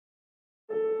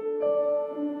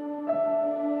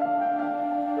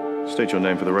State your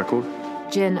name for the record.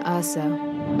 Jin Urso.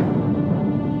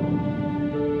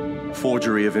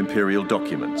 Forgery of imperial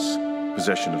documents,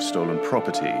 possession of stolen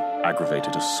property,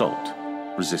 aggravated assault,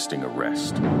 resisting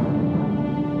arrest.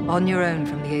 On your own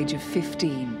from the age of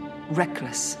 15.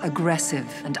 Reckless, aggressive,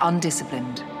 and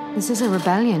undisciplined. This is a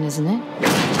rebellion, isn't it?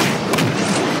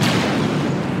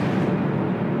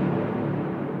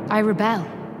 I rebel.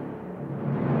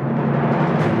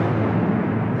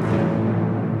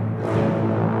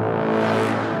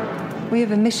 We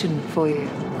have a mission for you.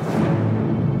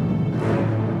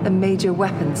 A major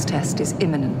weapons test is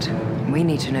imminent. We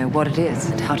need to know what it is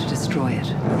and how to destroy it.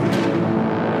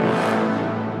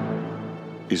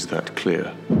 Is that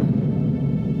clear?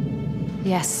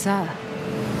 Yes, sir.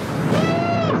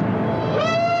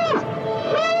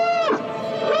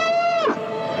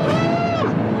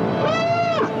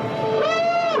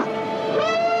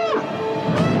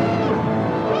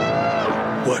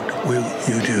 What will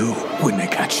you do when they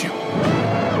catch you?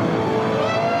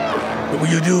 What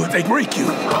will you do if they break you?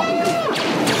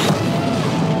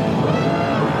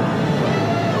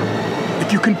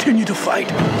 If you continue to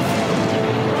fight?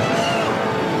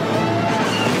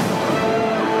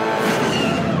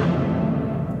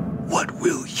 What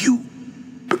will you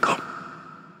become?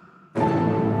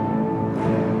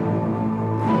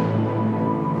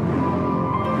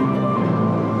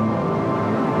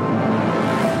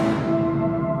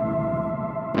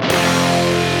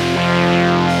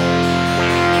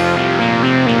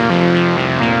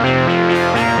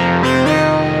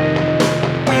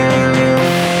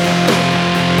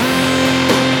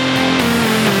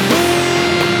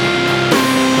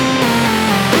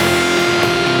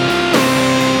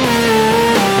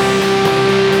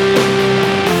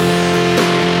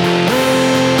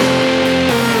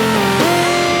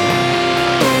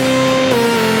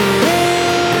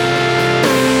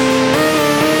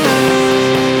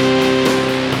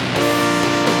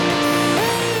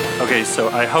 So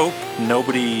I hope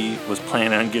nobody was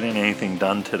planning on getting anything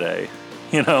done today,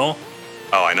 you know?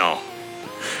 Oh, I know.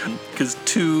 Because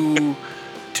two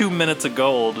minutes of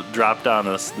gold dropped on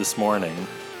us this morning.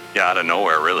 Yeah, out of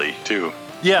nowhere, really, too.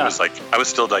 Yeah. It was like I was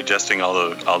still digesting all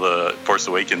the Force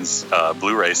Awakens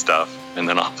Blu-ray stuff, and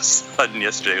then all of a sudden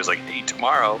yesterday it was like, hey,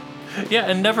 tomorrow. Yeah,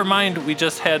 and never mind, we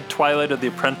just had Twilight of the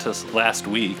Apprentice last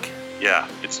week. Yeah,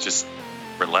 it's just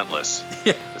relentless.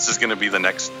 Yeah. This is going to be the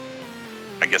next,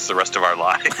 I guess, the rest of our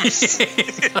lives.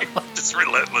 Just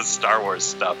relentless Star Wars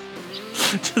stuff.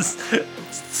 Just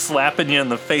slapping you in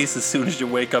the face as soon as you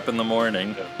wake up in the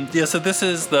morning. Yeah, so this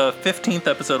is the 15th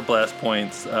episode of Blast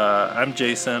Points. I'm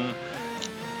Jason.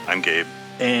 I'm Gabe.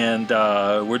 And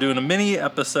we're doing a mini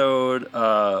episode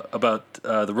about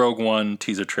the Rogue One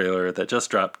teaser trailer that just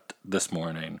dropped this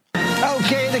morning.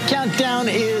 Okay, the countdown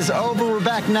is over. We're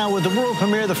back now with the world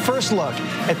premiere, the first look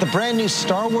at the brand new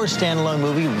Star Wars standalone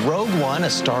movie, Rogue One, a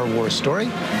Star Wars story.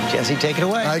 Jesse, take it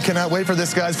away. I cannot wait for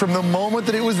this, guys. From the moment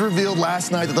that it was revealed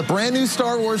last night that the brand new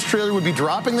Star Wars trailer would be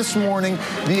dropping this morning,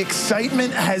 the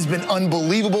excitement has been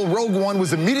unbelievable. Rogue One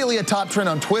was immediately a top trend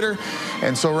on Twitter.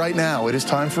 And so right now, it is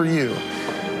time for you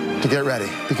to get ready,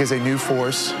 because a new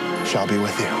force shall be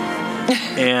with you.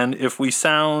 And if we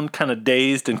sound kind of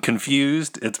dazed and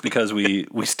confused, it's because we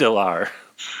still are.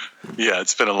 Yeah,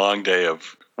 it's been a long day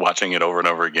of watching it over and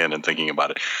over again and thinking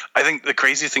about it. I think the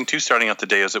craziest thing, too, starting out the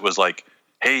day is it was like,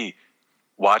 hey,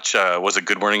 watch, was it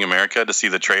Good Morning America to see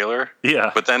the trailer?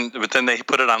 Yeah. But then they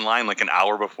put it online like an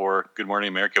hour before Good Morning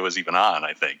America was even on,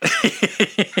 I think.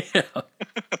 Yeah.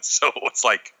 So it's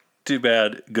like... Too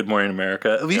bad, Good Morning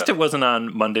America. At least it wasn't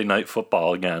on Monday Night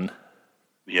Football again.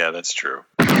 Yeah, that's true.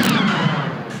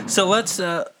 So let's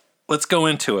go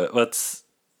into it. Let's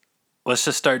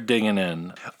just start digging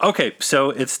in. Okay, so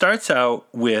it starts out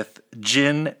with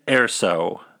Jyn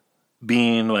Erso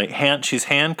being like she's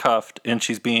handcuffed and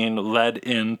she's being led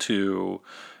into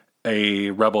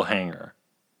a rebel hangar.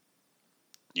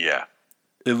 Yeah.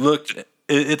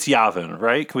 It's Yavin,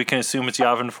 right? We can assume it's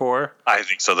Yavin 4? I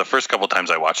think so. The first couple times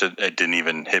I watched it, it didn't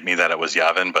even hit me that it was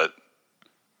Yavin, but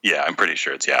yeah, I'm pretty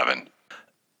sure it's Yavin.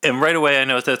 And right away, I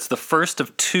know that's the first of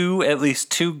at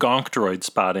least two Gonk droid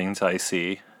spottings I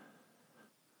see.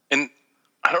 And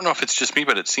I don't know if it's just me,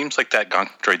 but it seems like that Gonk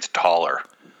droid's taller.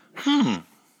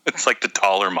 It's like the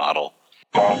taller model.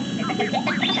 Well,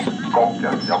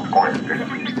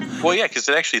 yeah, because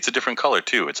it's a different color,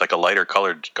 too. It's like a lighter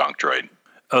colored Gonk droid.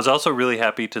 I was also really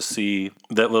happy to see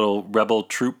that little rebel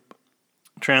troop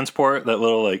transport, that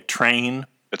little, like, train.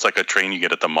 It's like a train you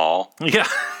get at the mall. Yeah.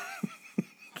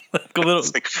 Like a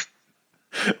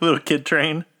little kid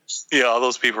train. Yeah, all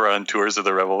those people are on tours of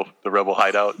the rebel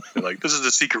hideout. They're like, this is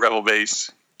the secret rebel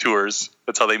base tours.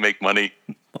 That's how they make money.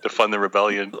 to fund the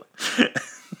rebellion.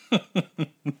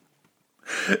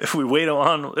 If we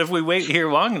wait here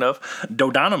long enough,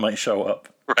 Dodonna might show up.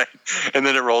 Right. And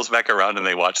then it rolls back around and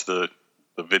they watch the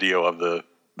video of the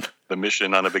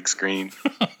mission on a big screen.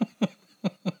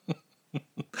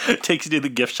 Takes you to the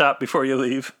gift shop before you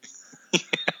leave.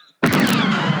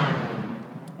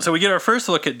 So we get our first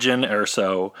look at Jyn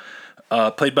Erso,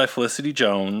 played by Felicity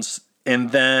Jones,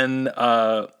 and then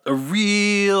a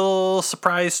real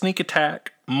surprise sneak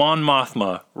attack, Mon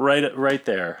Mothma, right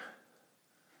there.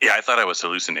 Yeah, I thought I was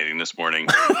hallucinating this morning.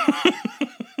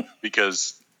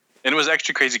 And it was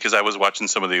extra crazy because I was watching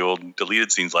some of the old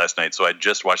deleted scenes last night, so I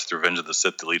just watched the Revenge of the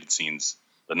Sith deleted scenes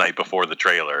the night before the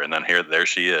trailer, and then there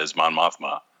she is, Mon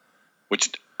Mothma.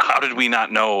 Which, how did we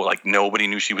not know? Like, nobody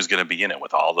knew she was going to be in it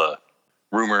with all the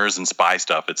rumors and spy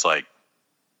stuff. It's like,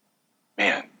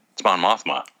 man, it's Mon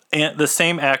Mothma. And the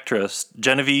same actress,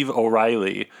 Genevieve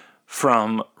O'Reilly,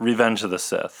 from Revenge of the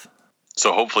Sith.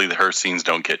 So hopefully her scenes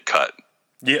don't get cut.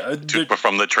 Yeah,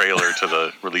 from the trailer to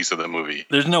the release of the movie.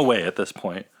 There's no way at this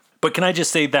point. But can I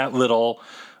just say that little,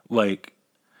 like,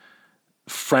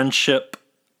 friendship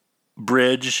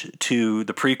bridge to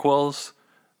the prequels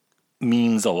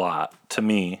means a lot to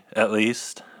me, at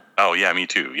least. Oh, yeah, me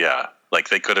too, yeah. Like,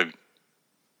 they could have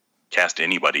cast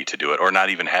anybody to do it, or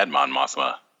not even had Mon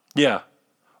Mothma. Yeah.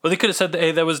 Well, they could have said,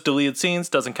 hey, that was deleted scenes,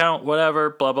 doesn't count, whatever,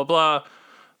 blah, blah, blah.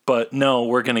 But no,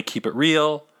 we're going to keep it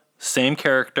real. Same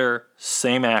character,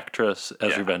 same actress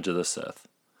as Revenge of the Sith.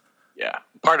 Yeah.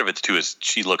 Part of it, too, is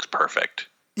she looks perfect.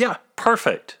 Yeah,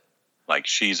 perfect. Like,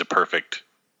 she's a perfect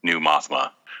new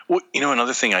Mothma. Well,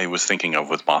 another thing I was thinking of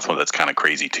with Mothma that's kind of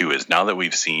crazy, too, is now that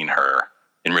we've seen her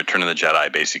in Return of the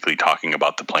Jedi basically talking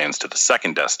about the plans to the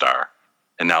second Death Star,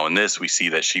 and now in this we see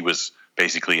that she was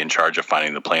basically in charge of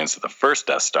finding the plans to the first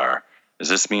Death Star. Does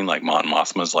this mean, like, Mon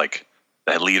Mothma's, like,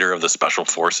 that leader of the Special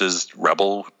Forces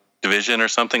Rebel Division or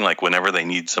something? Like, whenever they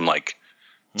need some, like,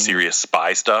 serious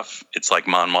spy stuff, it's like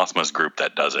Mon Mothma's group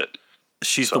that does it.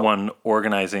 She's the one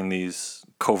organizing these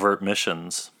covert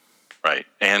missions. Right.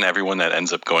 And everyone that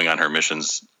ends up going on her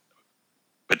missions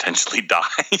potentially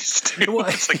dies, too.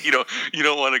 It's like, you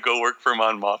don't want to go work for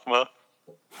Mon Mothma.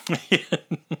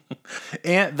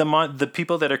 And the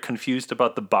people that are confused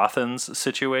about the Bothans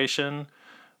situation,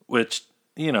 which,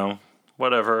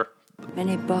 whatever.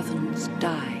 Many Bothans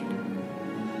died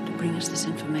to bring us this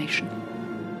information.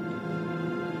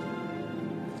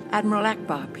 Admiral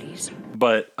Akbar, please.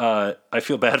 But I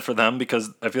feel bad for them because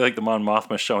I feel like the Mon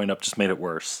Mothma showing up just made it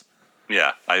worse.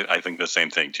 Yeah, I think the same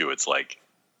thing, too. It's like,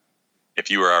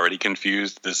 if you were already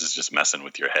confused, this is just messing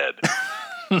with your head.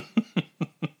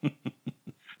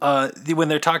 When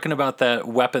they're talking about that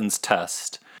weapons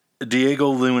test, Diego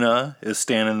Luna is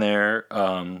standing there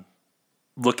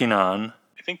looking on.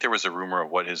 I think there was a rumor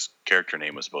of what his character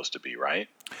name was supposed to be, right?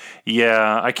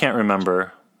 Yeah, I can't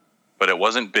remember. But it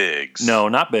wasn't Biggs. No,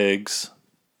 not Biggs.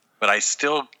 But I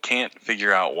still can't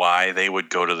figure out why they would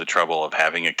go to the trouble of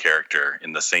having a character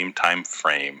in the same time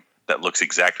frame that looks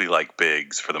exactly like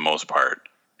Biggs for the most part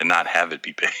and not have it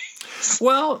be Biggs.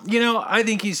 Well, I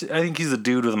think he's a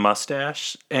dude with a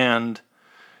mustache, and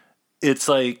it's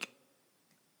like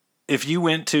if you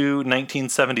went to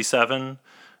 1977,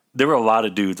 there were a lot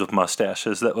of dudes with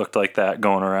mustaches that looked like that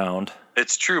going around.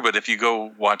 It's true, but if you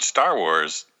go watch Star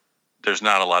Wars, there's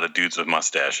not a lot of dudes with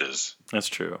mustaches. That's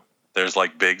true. There's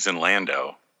like Biggs and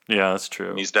Lando. Yeah, that's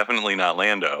true. He's definitely not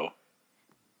Lando.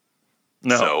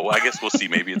 No. So I guess we'll see.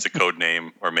 Maybe it's a code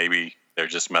name, or maybe they're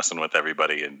just messing with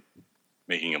everybody and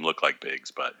making him look like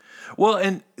Biggs. But well,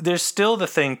 and there's still the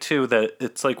thing too that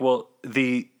it's like, well,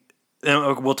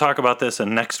 and we'll talk about this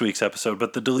in next week's episode,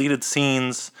 but the deleted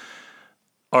scenes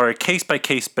are a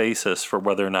case-by-case basis for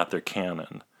whether or not they're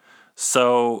canon.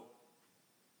 So,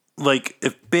 like,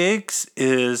 if Biggs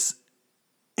is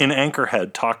in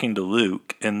Anchorhead talking to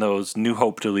Luke in those New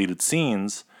Hope deleted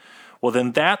scenes, well,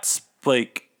 then that's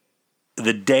like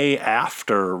the day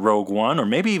after Rogue One, or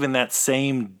maybe even that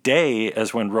same day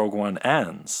as when Rogue One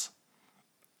ends.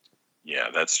 Yeah,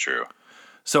 that's true.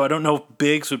 So I don't know if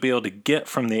Biggs would be able to get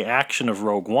from the action of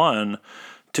Rogue One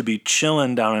to be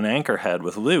chilling down in Anchorhead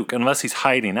with Luke, unless he's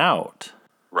hiding out.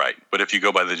 Right. But if you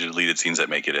go by the deleted scenes that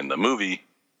make it in the movie,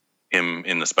 him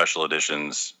in the special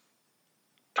editions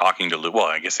talking to Luke, well,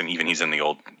 I guess, and even he's in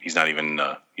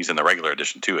the regular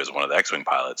edition too as one of the X-Wing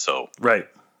pilots. So right.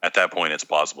 At that point, it's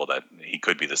plausible that he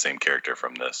could be the same character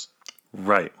from this.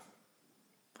 Right.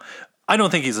 I don't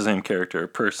think he's the same character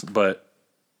person, but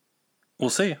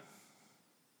we'll see.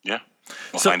 Yeah.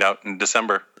 We'll find out in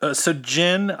December. So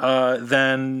Jyn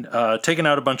then taking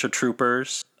out a bunch of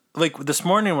troopers. Like this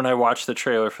morning when I watched the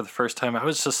trailer for the first time, I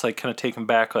was just like kind of taken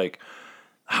back, like,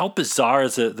 how bizarre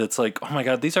is it that's like, oh my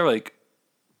God, these are like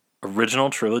original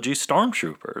trilogy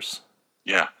stormtroopers.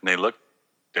 Yeah, and they look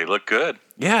good.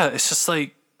 Yeah, it's just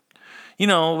like, you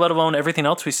know, let alone everything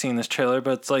else we see in this trailer,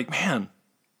 but it's like, man.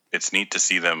 It's neat to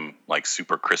see them like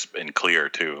super crisp and clear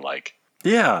too. Like,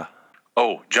 yeah.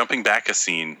 Oh, jumping back a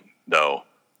scene though,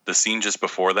 the scene just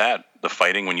before that, the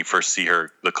fighting when you first see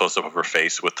her, the close up of her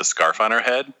face with the scarf on her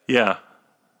head. Yeah.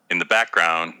 In the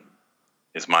background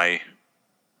is my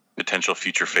potential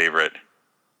future favorite.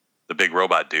 The big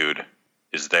robot dude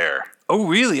is there. Oh,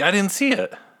 really? I didn't see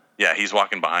it. Yeah, he's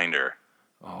walking behind her.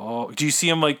 Oh, do you see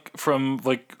him from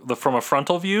a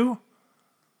frontal view?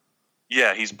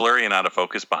 Yeah, he's blurry and out of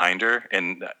focus behind her,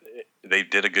 and they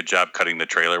did a good job cutting the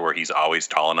trailer where he's always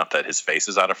tall enough that his face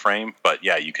is out of frame. But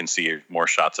yeah, you can see more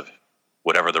shots of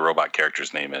whatever the robot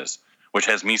character's name is, which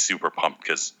has me super pumped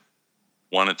because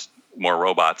one, it's more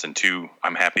robots, and two,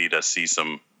 I'm happy to see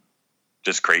some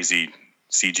just crazy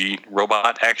CG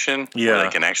robot action where they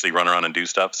can actually run around and do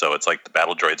stuff. So it's like the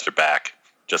battle droids are back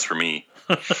just for me.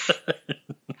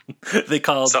 They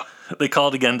called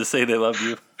again to say they love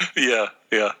you. Yeah.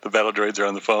 The battle droids are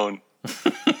on the phone.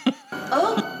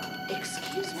 Oh,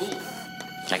 excuse me.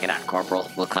 Check it out, Corporal.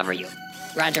 We'll cover you.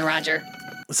 Roger, roger.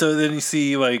 So then you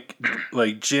see like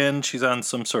Jyn, she's on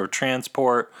some sort of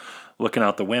transport, looking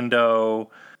out the window.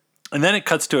 And then it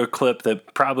cuts to a clip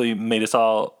that probably made us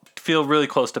all feel really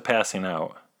close to passing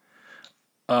out.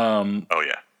 Oh,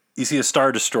 yeah. You see a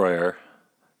Star Destroyer.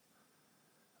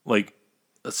 Like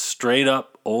a straight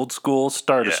up old school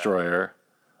Star Destroyer.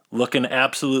 Looking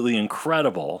absolutely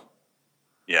incredible.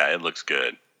 Yeah, it looks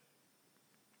good.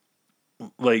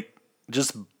 Like,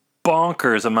 just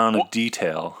bonkers amount of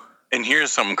detail. And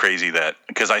here's something crazy that,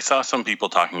 because I saw some people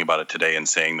talking about it today and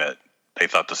saying that they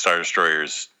thought the Star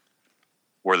Destroyers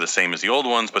were the same as the old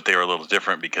ones, but they were a little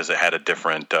different because it had a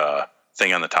different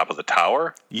thing on the top of the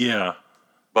tower. Yeah.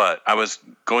 But I was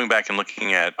going back and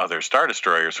looking at other Star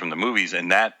Destroyers from the movies,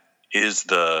 and that's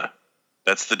the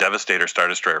Devastator Star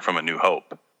Destroyer from A New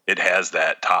Hope. It has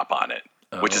that top on it,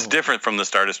 which is different from the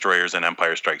Star Destroyers in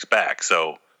Empire Strikes Back.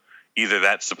 So either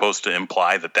that's supposed to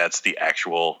imply that that's the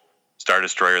actual Star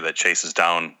Destroyer that chases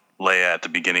down Leia at the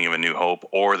beginning of A New Hope,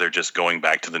 or they're just going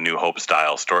back to the New Hope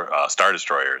style Star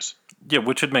Destroyers. Yeah,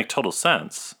 which would make total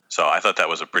sense. So I thought that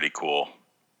was a pretty cool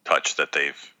touch that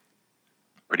they've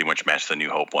pretty much matched the New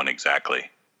Hope one exactly.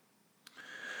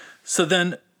 So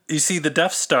then you see the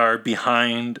Death Star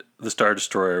behind the Star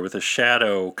Destroyer with a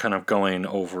shadow kind of going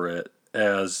over it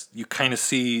as you kind of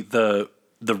see the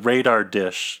radar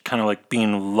dish kind of like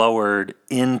being lowered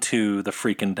into the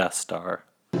freaking Death Star.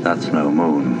 That's no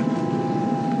moon.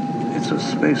 It's a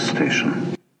space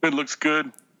station. It looks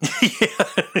good. Yeah,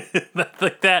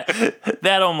 like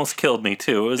that almost killed me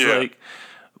too. It was like,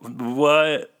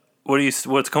 what are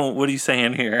you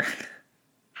saying here?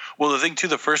 Well, the thing too,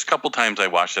 the first couple times I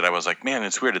watched it, I was like, man,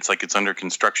 it's weird. It's like it's under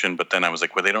construction, but then I was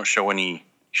like, well, they don't show any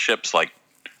ships like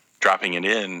dropping it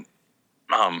in.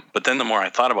 But then the more I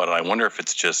thought about it, I wonder if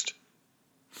it's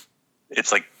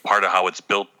like part of how it's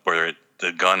built, where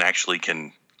the gun actually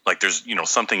can, like, there's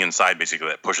something inside basically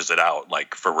that pushes it out,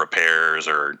 like for repairs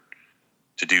or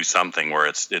to do something where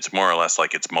it's more or less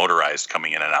like it's motorized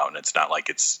coming in and out, and it's not like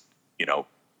it's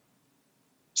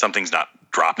something's not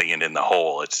dropping it in the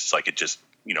hole. It's like it just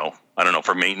I don't know,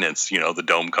 for maintenance, the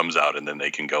dome comes out and then they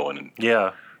can go in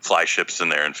and fly ships in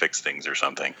there and fix things or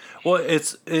something. Well,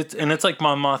 it's like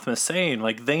Mon Mothma saying,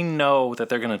 like, they know that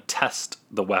they're going to test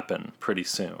the weapon pretty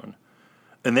soon.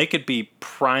 And they could be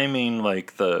priming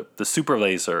like the super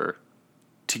laser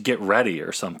to get ready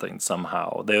or something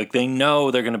somehow. They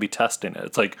know they're going to be testing it.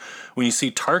 It's like when you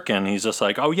see Tarkin, he's just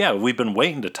like, oh yeah, we've been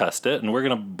waiting to test it and we're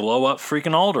going to blow up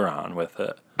freaking Alderaan with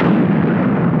it.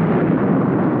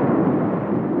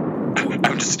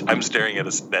 I'm staring at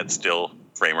that still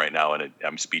frame right now, and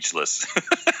I'm speechless.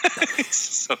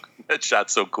 That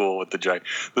shot's so cool with the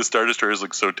Star Destroyers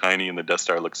look so tiny and the Death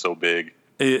Star looks so big.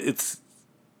 It's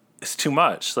too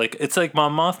much. Like, it's like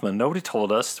Mon Mothma. Nobody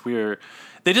told us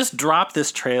they just dropped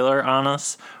this trailer on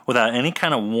us without any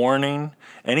kind of warning,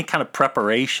 any kind of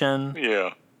preparation.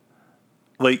 Yeah.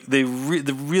 Like, there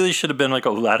really should have been like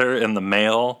a letter in the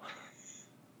mail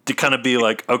to kind of be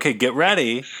like, okay, get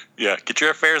ready. Yeah, get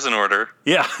your affairs in order.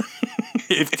 Yeah.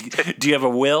 Do you have a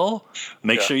will?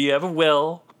 Make sure you have a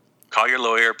will. Call your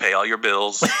lawyer, pay all your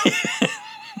bills.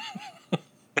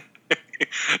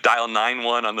 Dial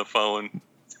 911 on the phone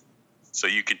so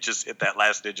you could just hit that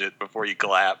last digit before you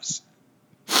collapse.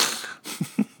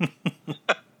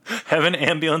 Have an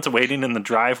ambulance waiting in the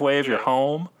driveway of your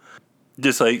home.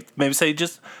 Just like, maybe say,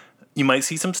 you might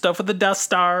see some stuff with the Death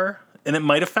Star and it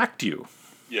might affect you.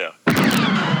 Yeah.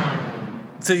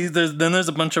 So there's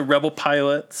a bunch of rebel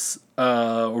pilots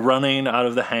running out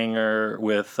of the hangar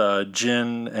with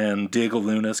Jin and Diego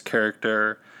Luna's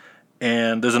character.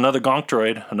 And there's another gonk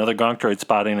droid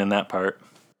spotting in that part.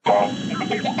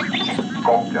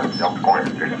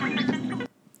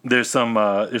 There's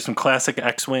some classic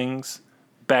X-Wings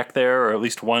back there, or at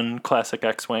least one classic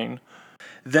X-Wing.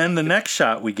 Then the next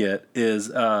shot we get is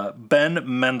Ben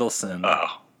Mendelsohn.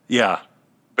 Oh. Yeah.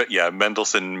 But yeah,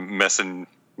 Mendelsohn messing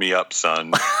me up,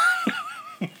 son.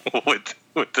 with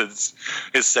his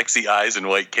sexy eyes and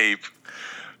white cape.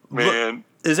 Man.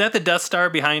 Is that the Death Star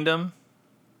behind him?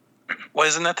 Well,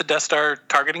 isn't that the Death Star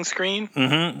targeting screen?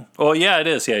 Mm-hmm. Oh, yeah, it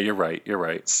is. Yeah, you're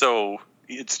right. So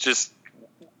it's just...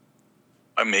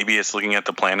 maybe it's looking at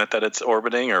the planet that it's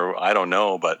orbiting, or I don't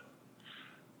know, but...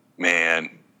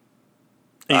 Man...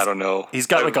 I don't know. He's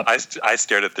got like a... I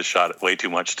stared at this shot way too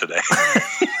much today.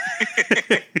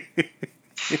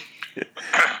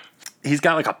 He's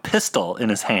got like a pistol in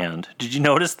his hand. Did you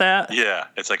notice that? Yeah,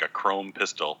 it's like a chrome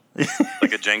pistol.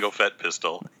 Like a Jango Fett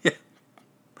pistol. Yeah.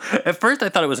 At first I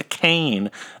thought it was a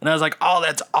cane, and I was like, oh,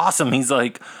 that's awesome. He's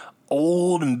like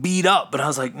old and beat up. But I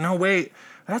was like, no, wait,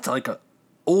 that's like a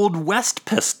Old West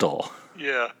pistol.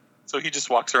 Yeah. So he just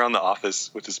walks around the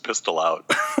office with his pistol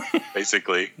out,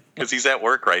 basically, because he's at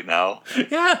work right now.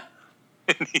 Yeah.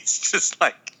 And he's just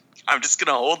like, I'm just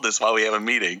going to hold this while we have a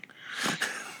meeting.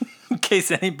 In case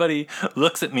anybody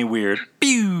looks at me weird.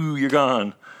 Pew, you're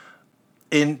gone.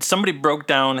 And somebody broke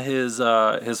down his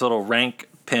little rank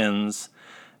pins,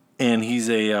 and he's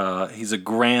a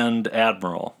Grand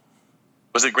Admiral.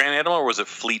 Was it Grand Admiral or was it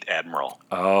Fleet Admiral?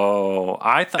 Oh,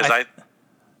 I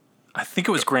think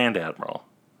it was Grand Admiral.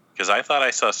 Because I thought I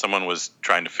saw someone was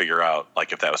trying to figure out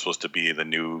like if that was supposed to be the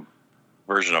new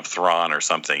version of Thrawn or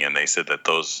something, and they said that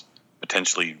those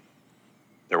potentially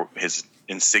his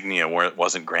insignia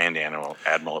wasn't Grand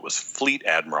Admiral, it was Fleet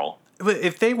Admiral.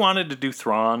 If they wanted to do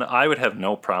Thrawn, I would have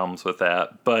no problems with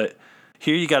that. But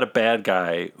here you got a bad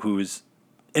guy who's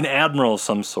an admiral of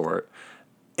some sort,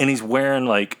 and he's wearing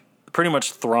like pretty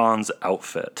much Thrawn's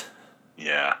outfit.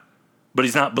 Yeah. But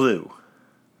he's not blue.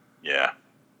 Yeah.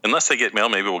 Unless they get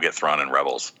maybe we'll get Thrawn and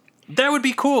Rebels. That would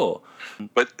be cool.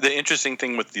 But the interesting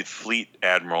thing with the Fleet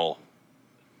Admiral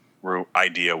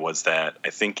idea was that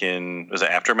I think was it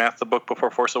Aftermath, the book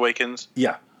before Force Awakens?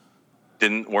 Yeah.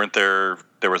 Weren't there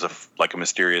was a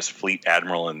mysterious Fleet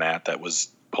Admiral in that was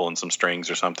pulling some strings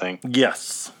or something?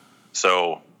 Yes.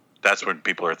 So that's when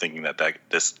people are thinking that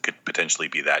this could potentially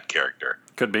be that character.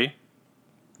 Could be.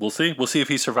 We'll see. We'll see if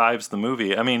he survives the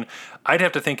movie. I mean, I'd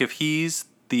have to think if he's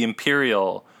the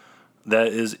Imperial that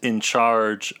is in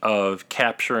charge of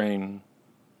capturing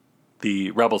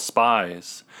the rebel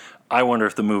spies, I wonder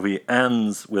if the movie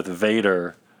ends with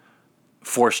Vader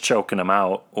force choking him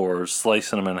out or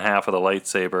slicing him in half with a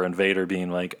lightsaber, and Vader being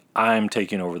like, I'm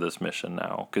taking over this mission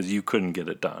now because you couldn't get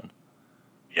it done.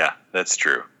 Yeah, that's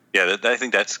true. Yeah, I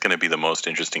think that's going to be the most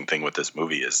interesting thing with this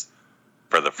movie is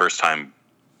for the first time,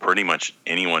 pretty much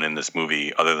anyone in this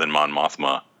movie other than Mon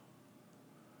Mothma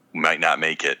might not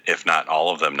make it, if not all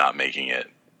of them not making it.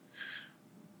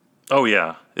 Oh,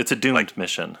 yeah. It's a doomed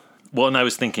mission. Well, and I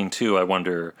was thinking, too, I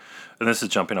wonder, and this is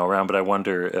jumping all around, but I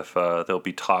wonder if there'll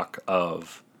be talk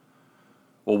of,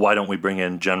 well, why don't we bring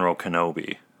in General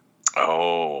Kenobi?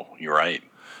 Oh, you're right.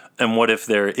 And what if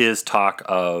there is talk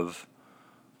of,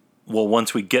 well,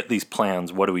 once we get these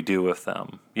plans, what do we do with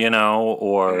them?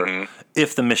 Or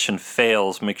if the mission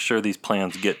fails, make sure these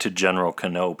plans get to General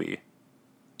Kenobi.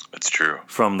 That's true.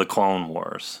 From the Clone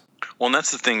Wars. Well, and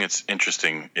that's the thing that's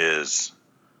interesting is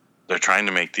they're trying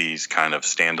to make these kind of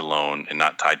standalone and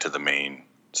not tied to the main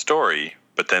story,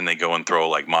 but then they go and throw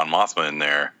like Mon Mothma in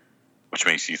there, which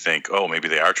makes you think, oh, maybe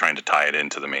they are trying to tie it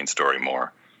into the main story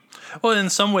more. Well, in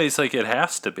some ways, like, it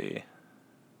has to be.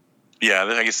 Yeah,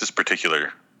 I guess this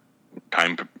particular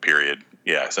time period,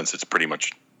 yeah, since it's pretty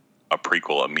much a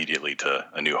prequel immediately to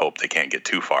A New Hope, they can't get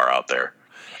too far out there.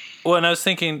 Well, and I was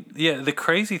thinking, yeah, the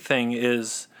crazy thing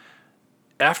is,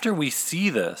 after we see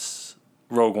this,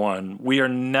 Rogue One, we are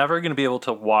never going to be able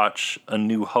to watch A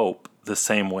New Hope the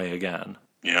same way again.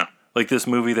 Yeah. Like this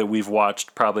movie that we've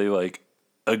watched probably like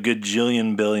a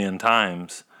gajillion billion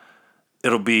times.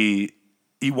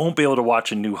 You won't be able to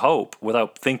watch A New Hope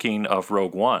without thinking of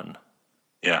Rogue One.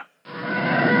 Yeah.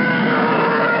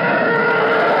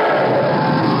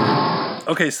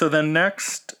 Okay, so then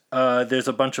next, there's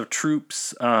a bunch of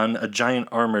troops on a giant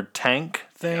armored tank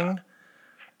thing. Yeah.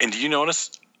 And do you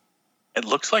notice, it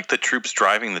looks like the troops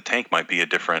driving the tank might be a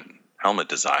different helmet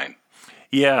design.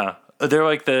 Yeah, they're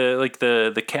like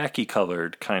the khaki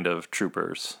colored kind of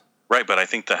troopers. Right, but I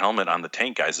think the helmet on the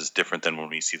tank guys is different than when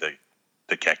we see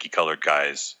the khaki colored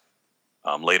guys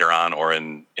later on, or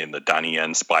in the Donnie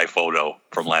Yen spy photo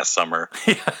from last summer.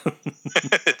 Yeah.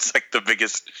 It's like the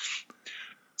biggest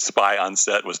spy on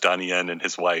set was Donnie Yen and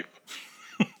his wife.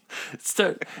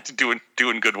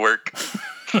 doing good work.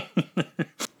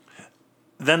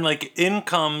 Then, like, in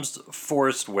comes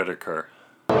Forrest Whitaker.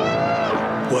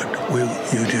 What will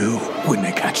you do when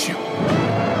they catch you?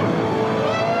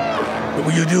 What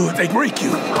will you do if they break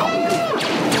you?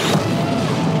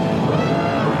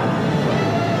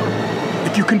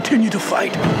 If you continue to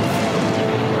fight,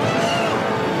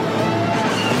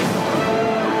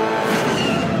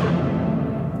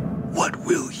 what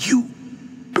will you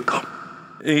become?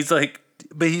 He's like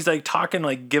talking,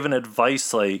 like, giving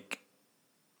advice, like,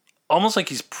 almost like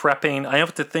he's prepping. I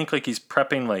have to think like he's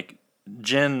prepping, like,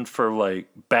 Jin for, like,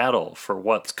 battle, for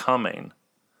what's coming.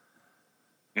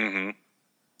 Mm-hmm.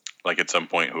 Like, at some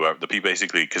point, whoever the people,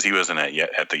 basically, because he wasn't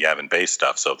at the Yavin Base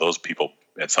stuff, so those people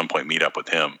at some point meet up with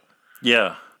him.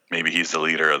 Yeah. Maybe he's the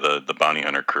leader of the bounty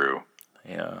hunter crew.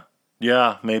 Yeah.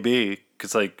 Yeah, maybe.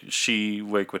 Because, like, she,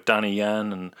 like, with Donnie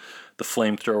Yen and the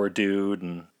flamethrower dude.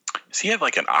 And does he have,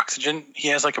 like, an oxygen? He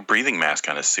has, like, a breathing mask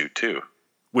on his suit, too.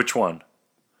 Which one?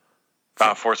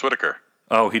 Forrest Whitaker.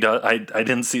 Oh, he does. I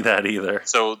didn't see that either.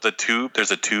 So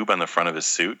there's a tube on the front of his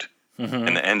suit. Mm-hmm.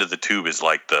 And the end of the tube is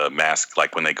like the mask,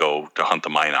 like when they go to hunt the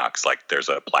Minox, like there's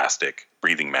a plastic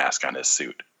breathing mask on his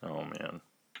suit. Oh, man.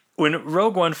 When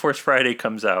Rogue One Force Friday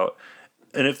comes out,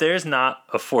 and if there's not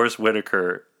a Forrest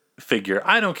Whitaker figure,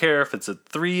 I don't care if it's a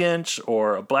 3-inch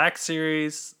or a Black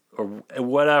Series or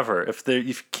whatever. If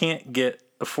you can't get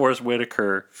a Forrest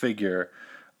Whitaker figure,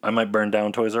 I might burn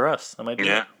down Toys R Us. I might do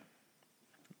it.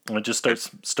 I just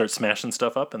start smashing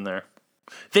stuff up in there.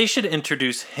 They should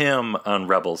introduce him on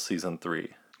Rebels Season 3.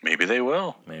 Maybe they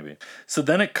will. Maybe. So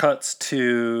then it cuts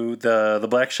to the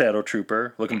Black Shadow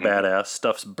Trooper, looking badass.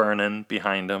 Stuff's burning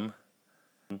behind him.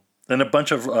 Then a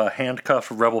bunch of handcuffed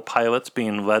Rebel pilots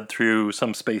being led through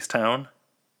some space town.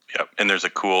 Yep, and there's a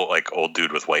cool, like, old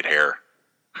dude with white hair.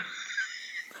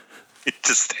 He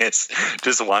just stands,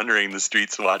 just wandering the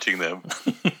streets watching them.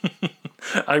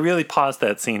 I really paused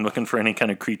that scene looking for any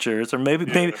kind of creatures, or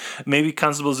maybe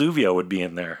Constable Zuvio would be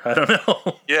in there. I don't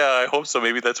know. Yeah, I hope so.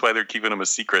 Maybe that's why they're keeping him a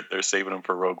secret. They're saving him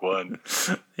for Rogue One.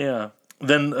 Yeah.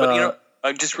 Then, but,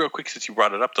 just real quick, since you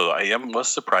brought it up, though, I was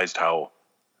surprised how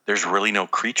there's really no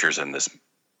creatures in this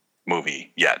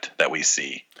movie yet that we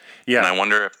see. Yeah. And I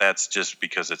wonder if that's just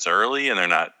because it's early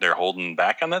and they're holding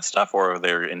back on that stuff, or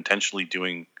they're intentionally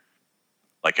doing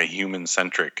like a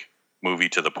human-centric movie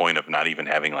to the point of not even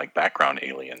having, like, background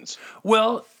aliens.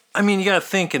 Well, I mean, you got to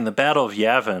think, in the Battle of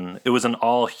Yavin, it was an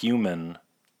all-human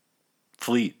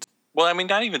fleet. Well, I mean,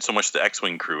 not even so much the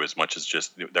X-Wing crew as much as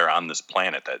just they're on this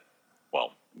planet that,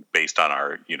 well, based on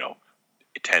our,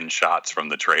 10 shots from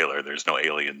the trailer, there's no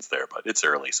aliens there, but it's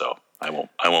early, so I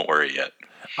won't worry yet.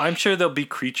 I'm sure there'll be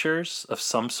creatures of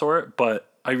some sort, but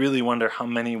I really wonder how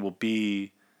many will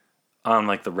be on,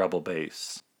 like, the Rebel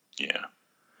base. Yeah.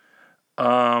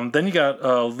 Then you got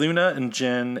Luna and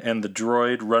Jin and the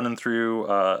droid running through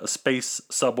a space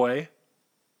subway.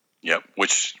 Yep,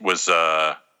 which was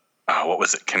what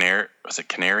was it?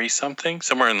 Canary something?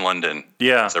 Somewhere in London.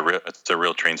 Yeah, it's a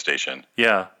real train station.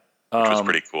 Yeah, which was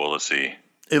pretty cool to see.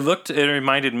 It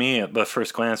reminded me at the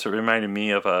first glance. It reminded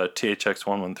me of a THX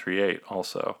 1138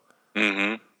 also.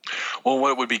 Mm-hmm. Well,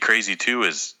 what would be crazy too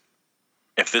is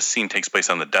if this scene takes place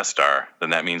on the Death Star,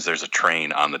 then that means there's a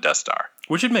train on the Death Star.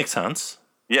 Which would make sense.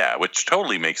 Yeah, which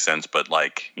totally makes sense, but,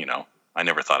 like, I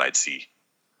never thought I'd see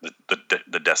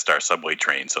the Death Star subway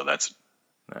train, so that's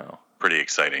pretty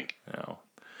exciting. No.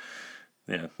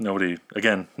 Yeah, nobody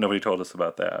told us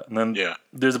about that. And then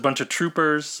there's a bunch of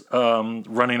troopers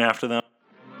running after them.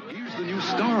 Here's the new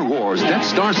Star Wars Death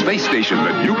Star space station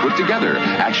that you put together.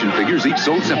 Action figures each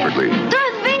sold separately.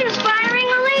 Darth Vader's firing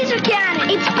a laser cannon.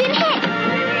 It's been hit.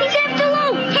 He's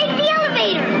afterload. Take the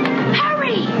elevator.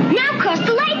 Hurry! Now cross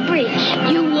the light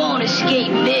bridge. You won't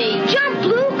escape me. Jump,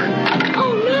 Luke!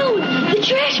 Oh no! The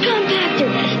trash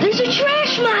compactor! There's a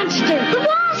trash monster! The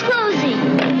wall's closing!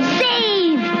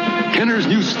 Save! Kenner's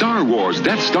new Star Wars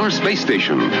Death Star space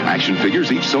station. Action figures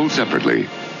each sold separately.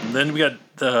 And then we got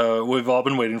we've all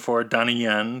been waiting for Donnie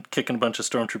Yen kicking a bunch of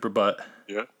stormtrooper butt.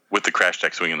 Yeah, with the crash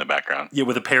X-Wing in the background. Yeah,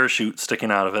 with a parachute sticking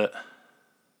out of it.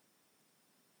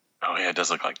 Oh yeah, it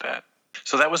does look like that.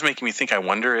 So that was making me think. I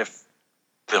wonder if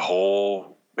the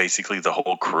whole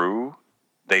crew,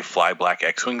 they fly black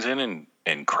X-Wings in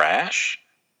and crash,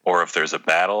 or if there's a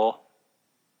battle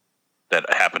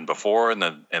that happened before and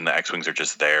the X-Wings are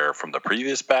just there from the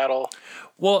previous battle.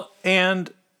 Well,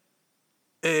 and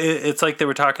it's like they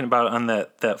were talking about on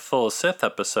that Full of Sith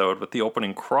episode with the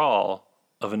opening crawl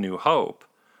of A New Hope.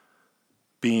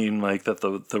 being like that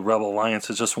the Rebel Alliance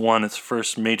has just won its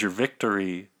first major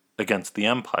victory against the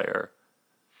Empire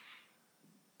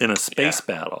in a space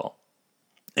battle.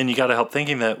 And you got to help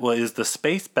thinking that, well, is the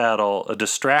space battle a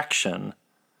distraction?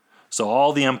 So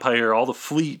all the Empire, all the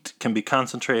fleet can be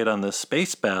concentrated on this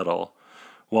space battle,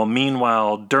 while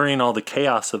meanwhile, during all the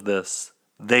chaos of this,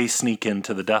 they sneak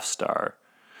into the Death Star.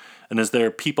 And is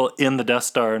there people in the Death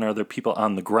Star, and are there people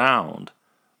on the ground?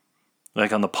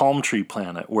 Like on the Palm Tree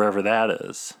planet, wherever that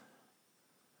is.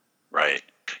 Right.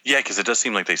 Yeah, because it does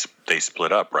seem like they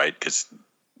split up, right? Because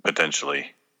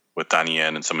potentially with Donnie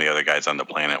Yen and some of the other guys on the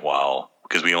planet,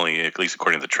 because we only, at least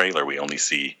according to the trailer, we only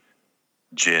see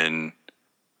Jin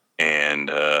and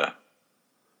the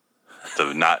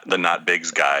not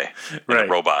Biggs guy, and right?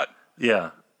 The robot.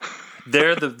 Yeah,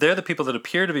 they're the people that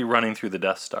appear to be running through the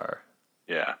Death Star.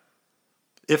 Yeah.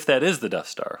 If that is the Death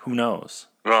Star, who knows?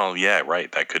 Well, yeah,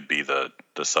 right. That could be the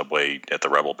subway at the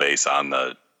Rebel base on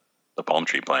the Palm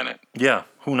Tree planet. Yeah,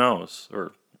 who knows?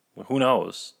 Or who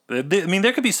knows? I mean,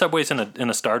 there could be subways in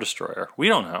a Star Destroyer. We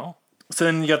don't know. So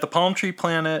then you got the Palm Tree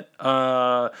planet,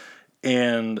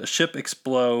 and a ship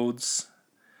explodes.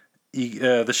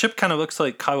 The ship kind of looks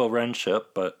like Kylo Ren's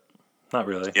ship, but not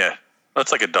really. Yeah,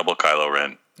 that's like a double Kylo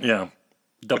Ren. Yeah,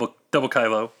 double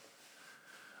Kylo.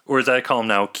 Or as I call him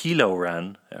now, Kilo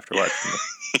Ren, after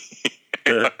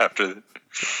watching after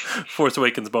Force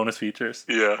Awakens bonus features.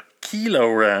 Yeah.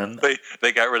 Kilo Ren.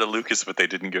 They got rid of Lucas, but they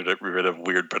didn't get rid of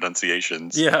weird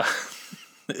pronunciations. Yeah.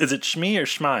 Is it Shmi or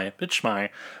Shmai? It's Shmai.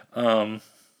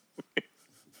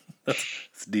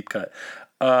 That's a deep cut.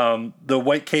 The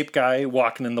white cape guy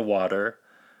walking in the water.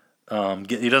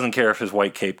 He doesn't care if his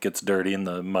white cape gets dirty in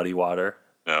the muddy water.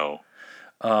 No.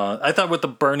 I thought with the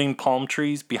burning palm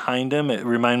trees behind him, it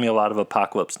reminded me a lot of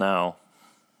Apocalypse Now.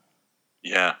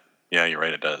 Yeah. Yeah, you're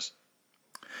right, it does.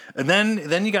 And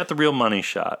then you got the real money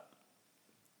shot.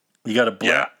 You got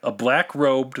a black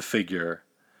robed figure.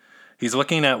 He's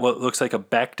looking at what looks like a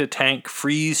back-to-tank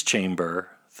freeze chamber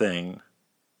thing.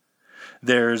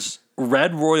 There's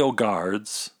red royal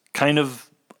guards kind of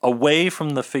away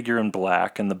from the figure in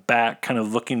black, and the back kind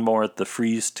of looking more at the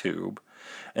freeze tube.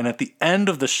 And at the end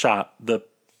of the shot, the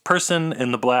person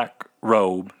in the black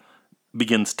robe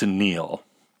begins to kneel.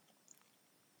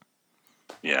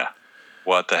 Yeah.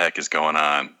 What the heck is going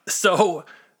on? So,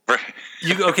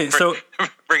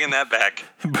 bringing that back.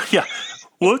 Yeah.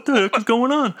 What the heck is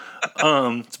going on?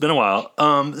 It's been a while.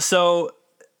 So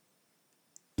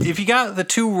if you got the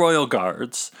two royal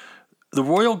guards, the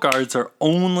royal guards are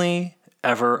only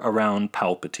ever around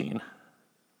Palpatine.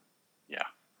 Yeah.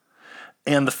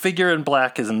 And the figure in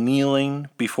black is kneeling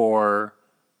before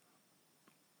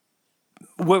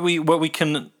what we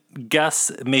can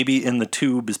guess maybe in the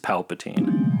tube is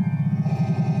Palpatine.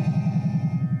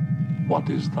 What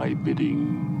is thy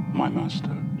bidding, my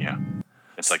master? Yeah.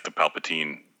 It's like the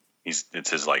Palpatine. It's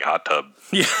his like hot tub.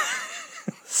 Yeah.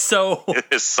 So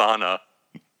his sauna.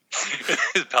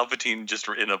 His Palpatine just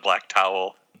in a black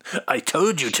towel. I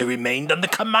told you to remain on the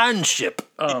command ship.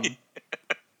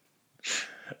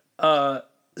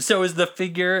 So is the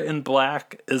figure in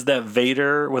black, is that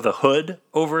Vader with a hood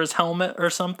over his helmet or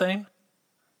something?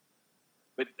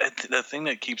 But the thing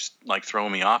that keeps like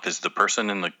throwing me off is the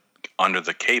person under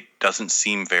the cape doesn't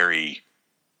seem very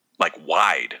like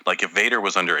wide. Like if Vader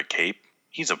was under a cape,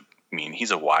 he's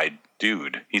a wide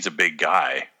dude. He's a big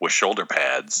guy with shoulder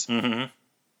pads. Mm-hmm.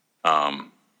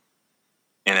 And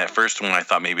at first when I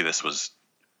thought maybe this was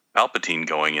Palpatine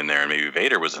going in there and maybe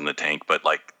Vader was in the tank, but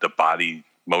like the body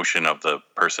motion of the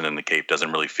person in the cape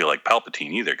doesn't really feel like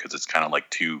Palpatine either, because it's kind of like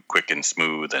too quick and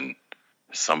smooth and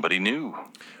somebody new.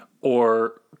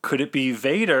 Or could it be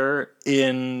Vader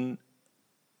in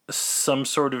some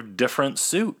sort of different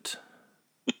suit?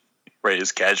 Right,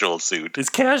 his casual suit.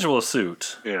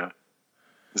 Yeah.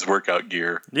 His workout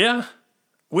gear. Yeah.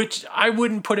 Which I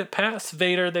wouldn't put it past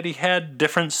Vader that he had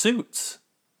different suits.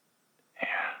 Yeah.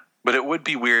 But it would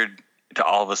be weird to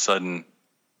all of a sudden,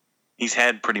 he's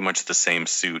had pretty much the same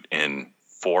suit in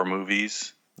 4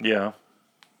 movies. Yeah.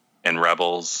 And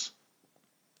Rebels.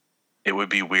 It would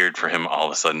be weird for him all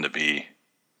of a sudden to be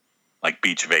like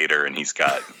Beach Vader, and he's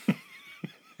got,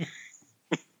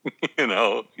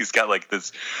 he's got like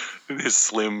his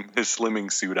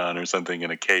slimming suit on or something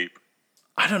and a cape.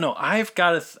 I don't know. I've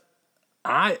got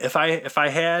if I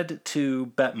had to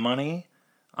bet money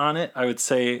on it, I would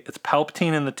say it's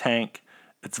Palpatine in the tank.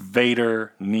 It's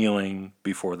Vader kneeling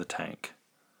before the tank.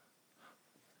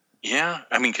 Yeah,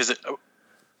 I mean, because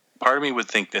part of me would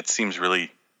think that seems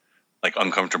really like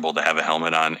uncomfortable to have a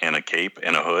helmet on and a cape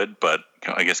and a hood, but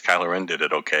I guess Kylo Ren did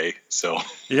it okay. So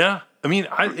yeah, I mean,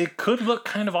 it could look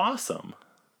kind of awesome.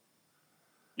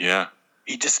 Yeah,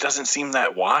 he just doesn't seem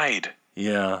that wide.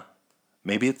 Yeah.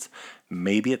 Maybe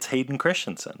it's Hayden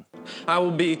Christensen. I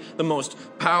will be the most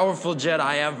powerful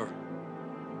Jedi ever.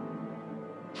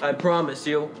 I promise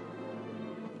you.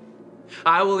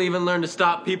 I will even learn to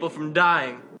stop people from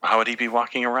dying. How would he be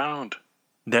walking around?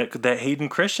 That Hayden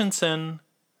Christensen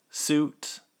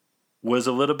suit was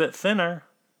a little bit thinner.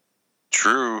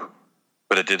 True,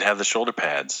 but it did have the shoulder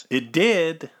pads. It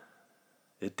did.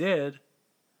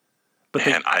 But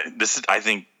I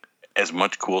think as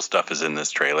much cool stuff is in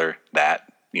this trailer,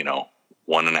 that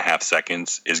 1.5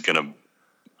 seconds is gonna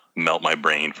melt my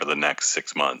brain for the next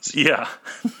 6 months. Yeah.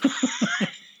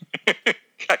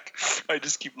 I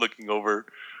just keep looking over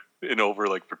and over,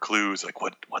 like, for clues, like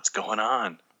what's going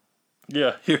on.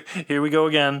 Yeah, here we go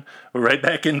again. We're right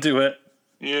back into it.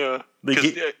 Yeah,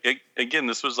 because again,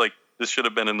 this should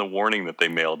have been in the warning that they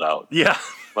mailed out. Yeah,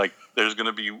 like there's going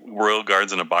to be royal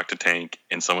guards in a Bacta tank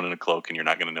and someone in a cloak, and you're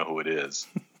not going to know who it is.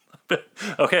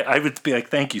 Okay, I would be like,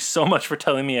 thank you so much for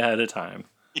telling me ahead of time.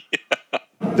 Yeah.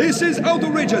 This is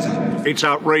outrageous. It's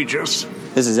outrageous.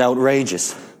 This is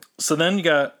outrageous. So then you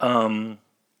got the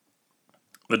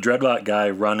dreadlock guy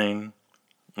running,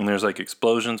 and there's like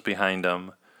explosions behind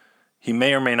him. He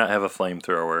may or may not have a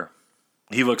flamethrower.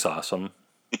 He looks awesome.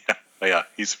 Yeah,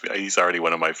 he's already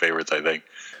one of my favorites, I think.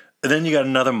 And then you got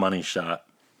another money shot.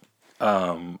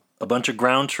 A bunch of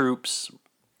ground troops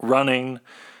running,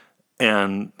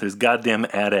 and there's goddamn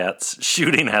AT-ATs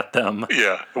shooting at them.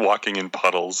 Yeah, walking in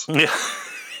puddles. Yeah,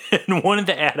 and one of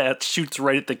the AT-ATs shoots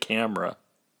right at the camera.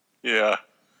 Yeah.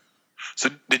 So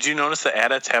did you notice the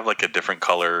AT-ATs have like a different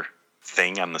color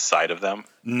thing on the side of them?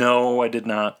 No, I did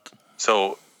not.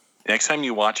 So next time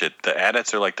you watch it, the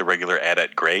AT-ATs are like the regular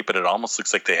AT-AT gray, but it almost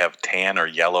looks like they have tan or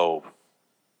yellow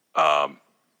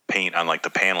paint on like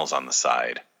the panels on the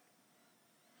side.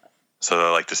 So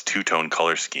they're like this two-tone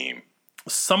color scheme.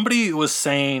 Somebody was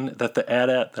saying that the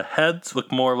AT-AT, the heads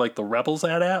look more like the Rebels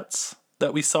AT-ATs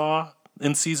that we saw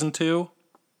in season 2.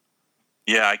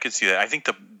 Yeah, I could see that. I think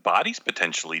the bodies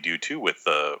potentially do too, with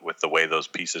the way those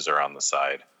pieces are on the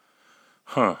side.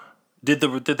 Huh. Did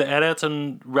the AT-ATs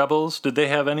and Rebels, did they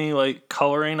have any like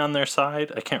coloring on their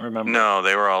side? I can't remember. No,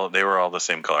 they were all the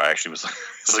same color. I actually was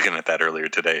looking at that earlier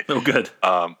today. Oh, good.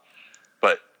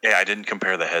 But yeah, I didn't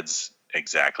compare the heads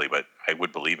exactly, but I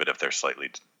would believe it if they're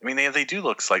slightly. I mean, they do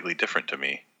look slightly different to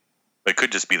me. It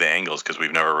could just be the angles because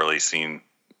we've never really seen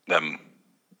them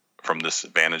from this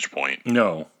vantage point.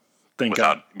 No,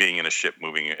 without being in a ship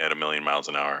moving at 1,000,000 miles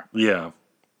an hour. Yeah.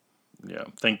 Yeah,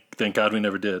 thank God we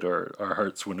never did, or our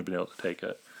hearts wouldn't have been able to take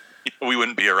it. We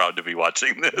wouldn't be around to be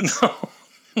watching this. No.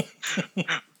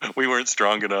 We weren't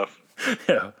strong enough.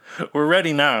 Yeah, we're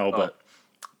ready now, but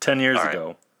 10 years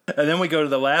ago. And then we go to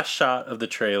the last shot of the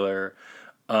trailer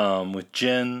with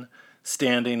Jyn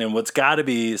standing in what's got to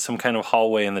be some kind of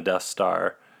hallway in the Death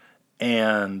Star.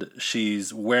 And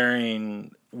she's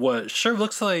wearing what sure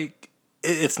looks like,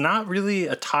 it's not really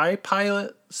a TIE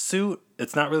pilot suit.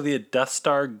 It's not really a Death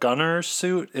Star gunner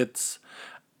suit. It's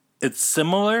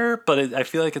similar, but I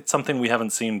feel like it's something we haven't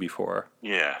seen before.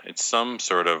 Yeah, it's some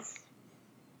sort of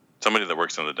somebody that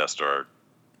works on the Death Star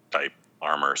type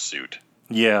armor suit.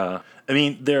 Yeah. I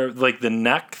mean, they're like the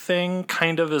neck thing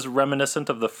kind of is reminiscent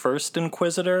of the first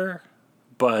Inquisitor,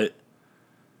 but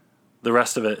the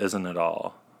rest of it isn't at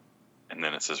all. And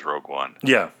then it says Rogue One.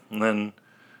 Yeah, and then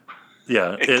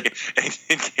yeah,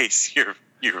 in case you're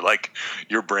like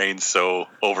your brain's so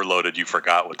overloaded you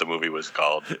forgot what the movie was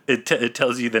called. It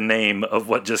tells you the name of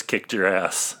what just kicked your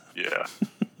ass. Yeah.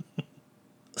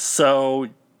 So,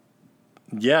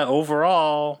 yeah,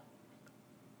 overall,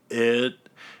 it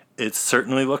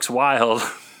certainly looks wild.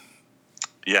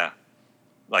 Yeah,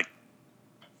 like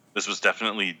this was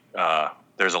definitely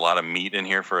there's a lot of meat in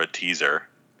here for a teaser.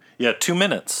 Yeah, 2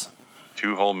 minutes.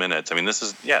 2 whole minutes. I mean, this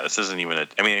isn't even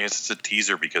it's a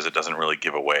teaser because it doesn't really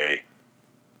give away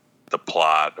the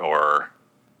plot or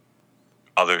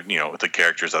other, the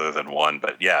characters other than one.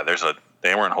 But yeah,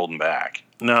 they weren't holding back.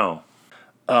 No.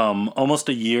 Almost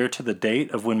a year to the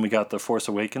date of when we got the Force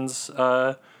Awakens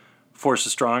Force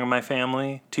is Strong in My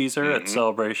Family teaser at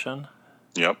Celebration.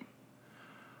 Yep.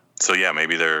 So yeah,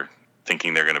 maybe they're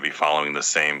thinking they're going to be following the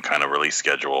same kind of release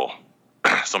schedule.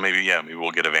 So maybe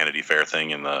we'll get a Vanity Fair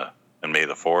thing in May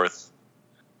the 4th.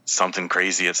 Something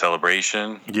crazy at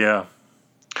Celebration. Yeah.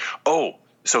 Oh,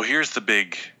 so here's the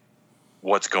big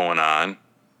what's going on.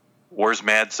 Where's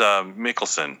Mads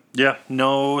Mikkelsen? Yeah,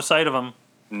 no sight of him.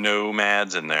 No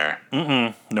Mads in there.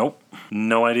 Nope.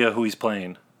 No idea who he's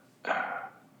playing.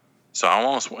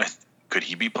 So could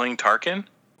he be playing Tarkin?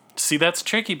 See, that's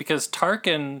tricky because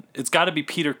Tarkin, it's got to be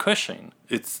Peter Cushing.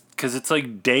 It's because it's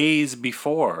like days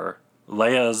before.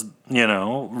 Leia's,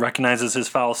 recognizes his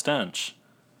foul stench.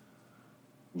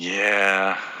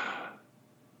 Yeah.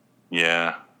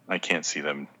 Yeah. I can't see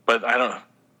them. But I don't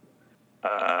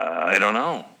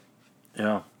know.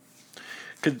 Yeah.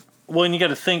 And you got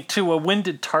to think, too, well, when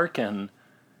did Tarkin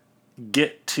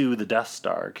get to the Death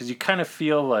Star? Because you kind of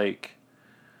feel like...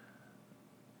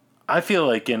 I feel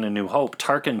like in A New Hope,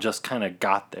 Tarkin just kind of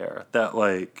got there. That,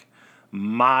 like,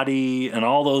 Mahdi and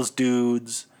all those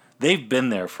dudes, they've been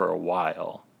there for a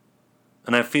while.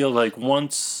 And I feel like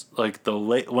once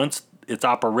it's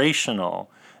operational,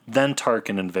 then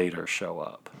Tarkin and Vader show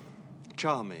up.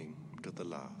 Charming to the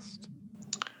last.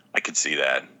 I could see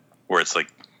that. Where it's like,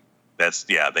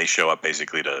 they show up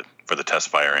basically for the test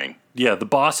firing. Yeah, the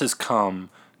bosses come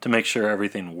to make sure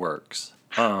everything works.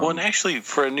 And actually,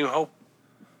 for A New Hope,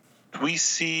 we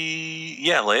see,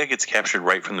 Leia gets captured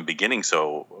right from the beginning.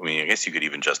 So, I mean, I guess you could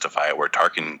even justify it where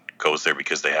Tarkin goes there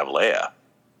because they have Leia.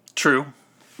 True.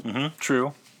 Mm-hmm.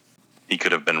 True. He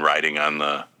could have been riding on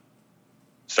the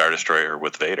Star Destroyer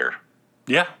with Vader.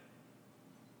 Yeah.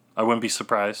 I wouldn't be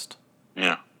surprised.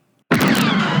 Yeah.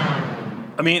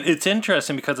 I mean, it's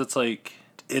interesting because it's like,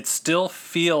 it still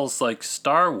feels like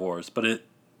Star Wars, but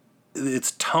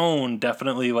its tone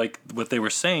definitely, like what they were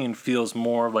saying, feels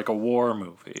more like a war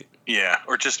movie. Yeah,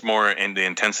 or just more in the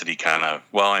intensity kind of.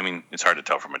 Well, I mean, it's hard to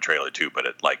tell from a trailer too, but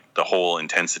the whole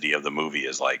intensity of the movie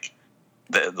is like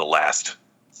the last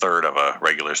third of a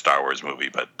regular Star Wars movie,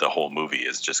 but the whole movie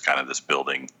is just kind of this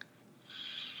building.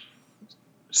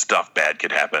 Stuff bad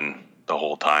could happen the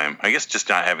whole time. I guess just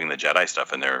not having the Jedi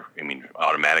stuff in there, I mean,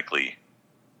 automatically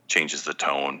changes the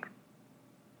tone.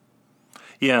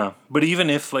 Yeah, but even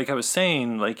if, like I was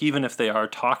saying, like even if they are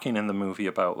talking in the movie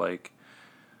about like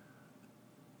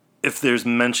if there's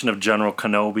mention of General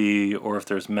Kenobi or if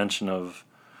there's mention of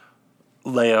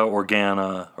Leia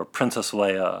Organa or Princess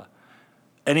Leia,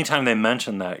 anytime they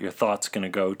mention that, your thought's going to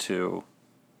go to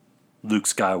Luke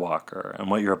Skywalker and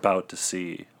what you're about to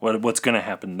see, what's going to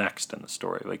happen next in the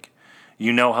story. Like,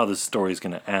 you know how this story is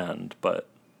going to end, but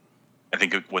I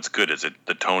think what's good is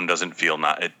the tone doesn't feel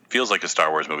it feels like a Star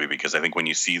Wars movie, because I think when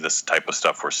you see this type of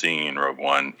stuff we're seeing in Rogue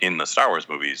One in the Star Wars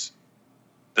movies,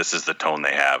 this is the tone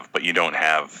they have, but you don't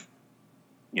have,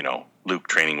 Luke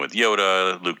training with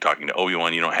Yoda, Luke talking to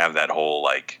Obi-Wan. You don't have that whole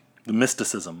like the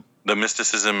mysticism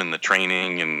and the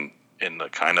training and the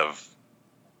kind of,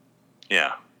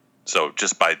 yeah. So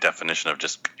just by definition of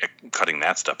just cutting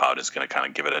that stuff out is going to kind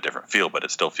of give it a different feel, but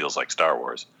it still feels like Star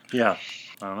Wars. Yeah.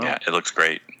 I don't know. Yeah, it looks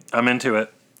great. I'm into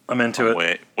it. I'm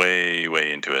way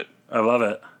into it. I love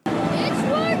it. It's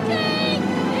working!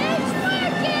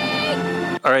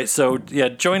 It's working! All right, so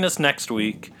join us next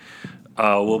week.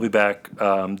 We'll be back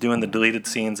doing the deleted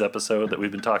scenes episode that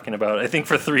we've been talking about, I think,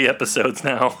 for 3 episodes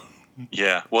now.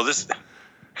 Yeah. Well, it's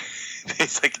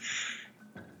like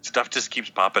stuff just keeps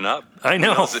popping up. I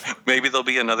know. Maybe there'll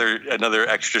be another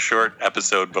extra short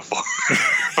episode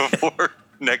before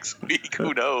next week.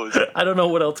 Who knows? I don't know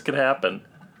what else could happen.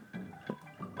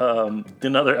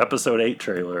 Another episode 8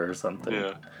 trailer or something.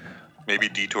 Yeah. Maybe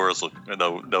Detours.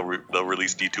 They'll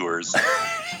release Detours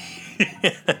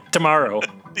tomorrow.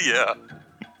 Yeah.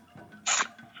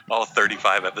 All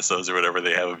 35 episodes or whatever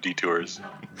they have of Detours.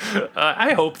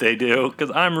 I hope they do, because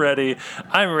I'm ready.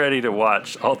 I'm ready to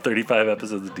watch all 35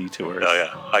 episodes of Detours. Oh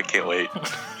yeah, I can't wait.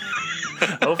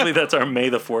 Hopefully that's our May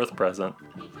the 4th present.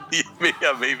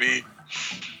 Yeah, maybe.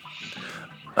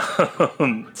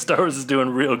 Star Wars is doing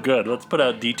real good. Let's put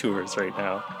out Detours right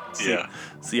now.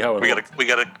 See how it looks. We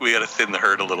gotta thin the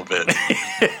herd a little bit.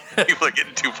 People are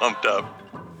getting too pumped up.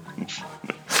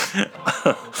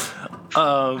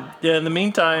 In the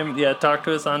meantime, talk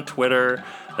to us on Twitter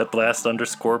at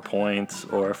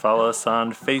 @blast_points, or follow us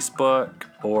on Facebook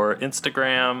or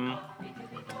Instagram.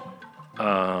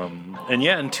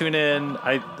 And tune in.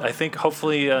 I think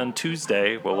hopefully on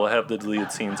Tuesday, we'll have the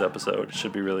deleted scenes episode. It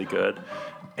should be really good.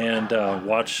 And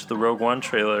watch the Rogue One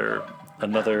trailer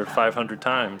another 500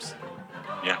 times.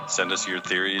 Yeah, send us your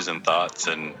theories and thoughts,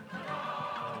 and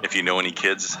if you know any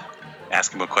kids,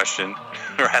 ask them a question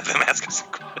or have them ask us a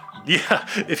question. Yeah,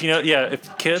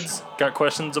 if kids got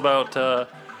questions about the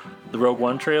Rogue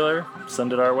One trailer,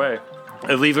 send it our way.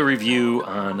 Leave a review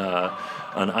on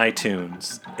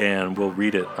iTunes, and we'll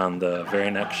read it on the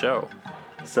very next show.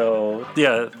 So,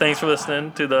 thanks for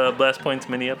listening to the Blast Points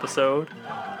mini episode.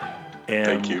 And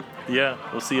thank you. Yeah,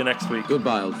 we'll see you next week.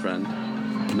 Goodbye, old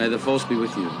friend. May the Force be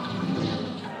with you.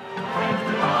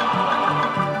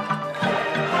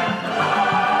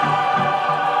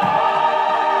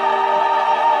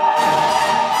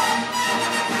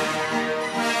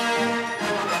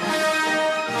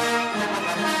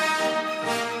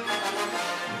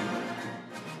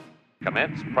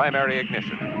 Commence primary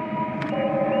ignition.